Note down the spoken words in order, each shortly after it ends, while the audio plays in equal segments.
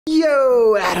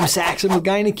Yo, Adam Saxon with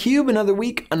Guy in a Cube. Another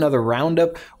week, another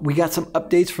roundup. We got some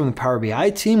updates from the Power BI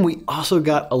team. We also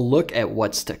got a look at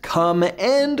what's to come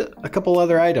and a couple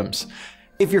other items.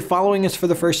 If you're following us for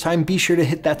the first time, be sure to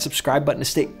hit that subscribe button to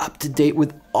stay up to date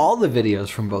with all the videos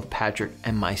from both Patrick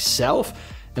and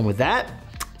myself. And with that,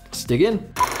 let's dig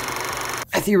in.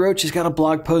 Matthew Roach has got a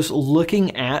blog post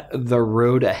looking at the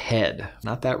road ahead.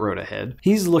 Not that road ahead.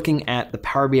 He's looking at the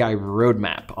Power BI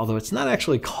roadmap, although it's not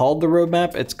actually called the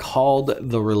roadmap, it's called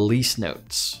the release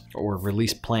notes or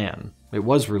release plan. It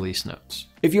was release notes.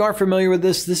 If you aren't familiar with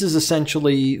this is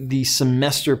essentially the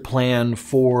semester plan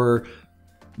for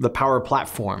the Power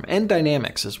Platform and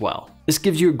Dynamics as well. This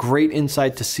gives you a great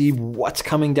insight to see what's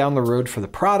coming down the road for the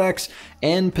products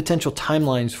and potential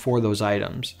timelines for those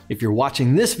items. If you're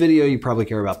watching this video, you probably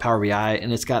care about Power BI,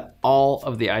 and it's got all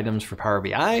of the items for Power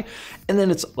BI. And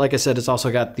then it's, like I said, it's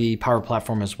also got the Power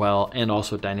Platform as well, and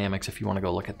also Dynamics if you want to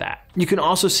go look at that. You can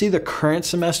also see the current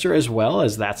semester as well,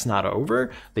 as that's not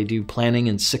over. They do planning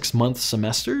in 6-month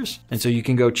semesters. And so you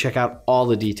can go check out all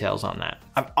the details on that.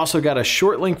 I've also got a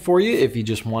short link for you if you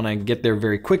just want to get there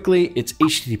very quickly. It's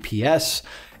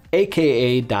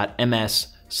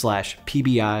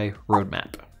https://aka.ms/PBI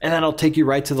roadmap. And that'll take you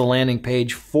right to the landing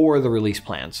page for the release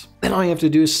plans. Then all you have to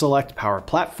do is select Power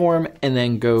Platform and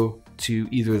then go to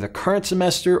either the current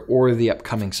semester or the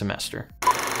upcoming semester.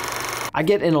 I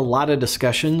get in a lot of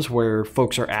discussions where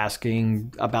folks are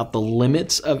asking about the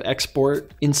limits of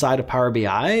export inside of Power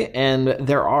BI, and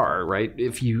there are, right?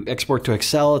 If you export to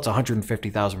Excel, it's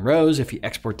 150,000 rows. If you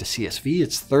export to CSV,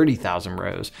 it's 30,000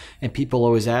 rows. And people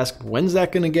always ask, when's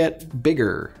that gonna get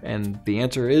bigger? And the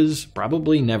answer is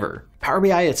probably never. Power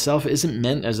BI itself isn't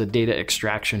meant as a data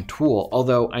extraction tool,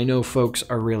 although I know folks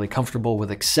are really comfortable with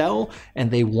Excel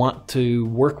and they want to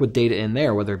work with data in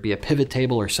there, whether it be a pivot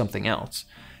table or something else.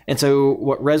 And so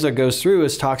what Reza goes through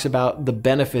is talks about the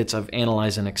benefits of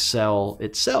analyzing Excel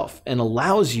itself and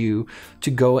allows you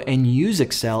to go and use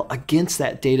Excel against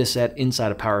that data set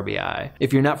inside of Power BI.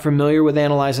 If you're not familiar with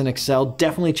analyzing Excel,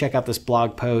 definitely check out this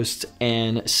blog post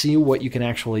and see what you can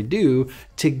actually do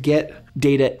to get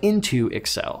data into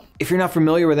Excel. If you're not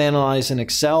familiar with analyzing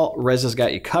Excel, Reza's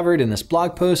got you covered in this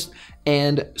blog post,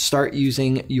 and start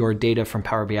using your data from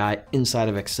Power BI inside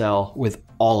of Excel with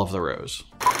all of the rows.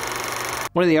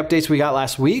 One of the updates we got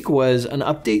last week was an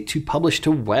update to Publish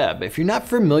to Web. If you're not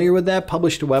familiar with that,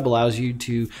 Publish to Web allows you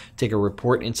to take a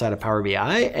report inside of Power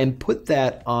BI and put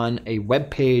that on a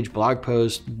web page, blog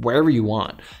post, wherever you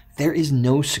want. There is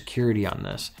no security on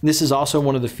this. This is also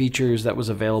one of the features that was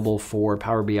available for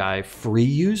Power BI free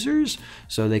users,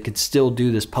 so they could still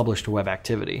do this publish to web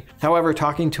activity. However,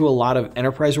 talking to a lot of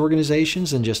enterprise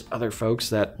organizations and just other folks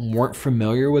that weren't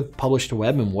familiar with publish to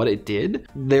web and what it did,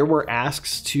 there were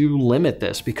asks to limit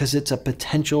this because it's a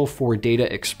potential for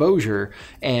data exposure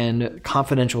and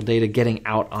confidential data getting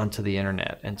out onto the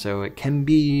internet. And so it can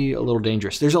be a little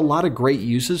dangerous. There's a lot of great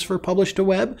uses for publish to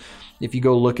web. If you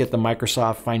go look at the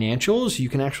Microsoft financials, you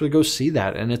can actually go see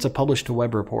that, and it's a publish to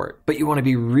web report. But you want to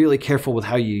be really careful with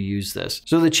how you use this.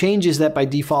 So the change is that by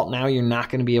default now you're not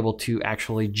going to be able to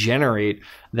actually generate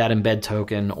that embed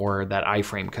token or that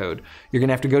iframe code. You're going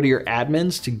to have to go to your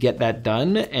admins to get that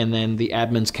done, and then the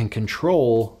admins can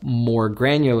control more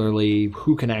granularly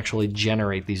who can actually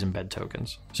generate these embed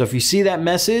tokens. So if you see that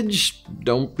message,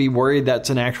 don't be worried. That's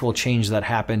an actual change that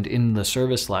happened in the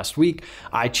service last week.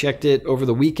 I checked it over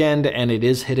the weekend, and it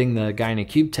is hitting the Guy in a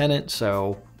Cube tenant,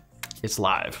 so it's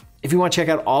live. If you want to check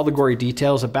out all the gory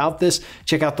details about this,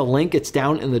 check out the link. It's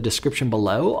down in the description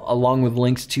below, along with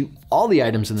links to all the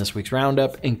items in this week's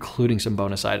roundup, including some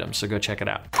bonus items, so go check it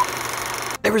out.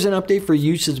 There was an update for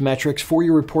usage metrics for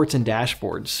your reports and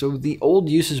dashboards. So the old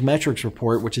usage metrics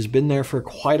report, which has been there for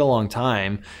quite a long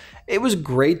time, it was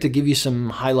great to give you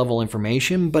some high-level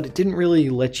information, but it didn't really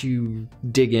let you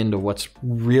dig into what's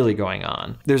really going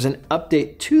on. There's an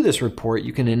update to this report.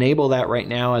 You can enable that right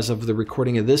now as of the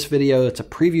recording of this video. It's a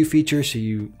preview feature, so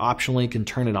you optionally can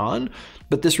turn it on.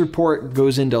 But this report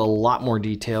goes into a lot more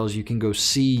details. You can go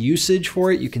see usage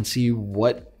for it. You can see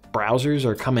what browsers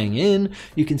are coming in.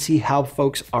 You can see how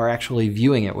folks are actually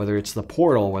viewing it, whether it's the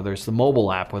portal, whether it's the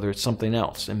mobile app, whether it's something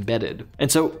else embedded.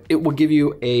 And so it will give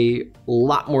you a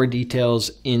lot more details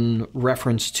in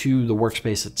reference to the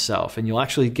workspace itself. And you'll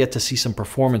actually get to see some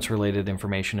performance related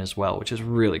information as well, which is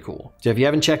really cool. So if you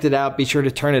haven't checked it out, be sure to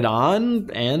turn it on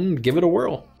and give it a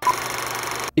whirl.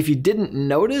 If you didn't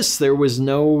notice, there was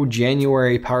no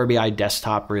January Power BI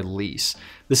desktop release.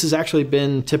 This has actually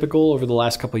been typical over the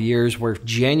last couple of years where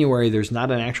January there's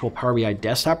not an actual Power BI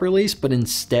desktop release, but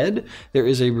instead there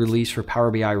is a release for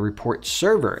Power BI Report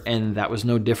Server, and that was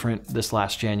no different this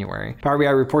last January. Power BI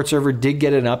Report Server did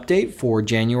get an update for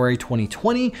January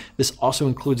 2020. This also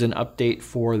includes an update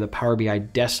for the Power BI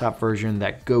desktop version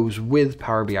that goes with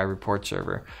Power BI Report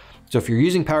Server. So if you're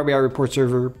using Power BI Report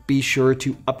Server, be sure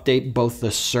to update both the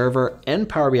server and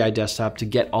Power BI desktop to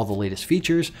get all the latest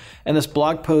features. And this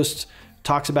blog post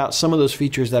talks about some of those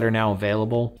features that are now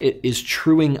available. It is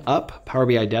truing up Power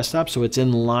BI desktop, so it's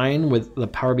in line with the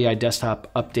Power BI desktop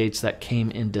updates that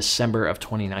came in December of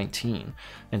 2019.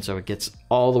 And so it gets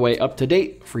all the way up to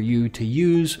date for you to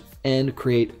use and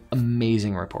create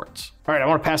amazing reports. All right, I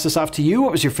want to pass this off to you.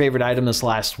 What was your favorite item this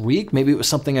last week? Maybe it was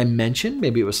something I mentioned,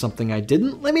 maybe it was something I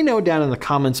didn't. Let me know down in the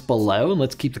comments below and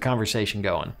let's keep the conversation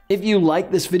going. If you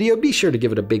like this video, be sure to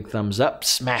give it a big thumbs up,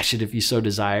 smash it if you so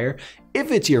desire.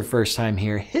 If it's your first time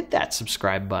here, hit that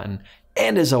subscribe button.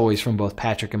 And as always, from both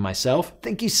Patrick and myself,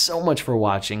 thank you so much for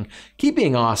watching. Keep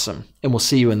being awesome, and we'll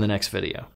see you in the next video.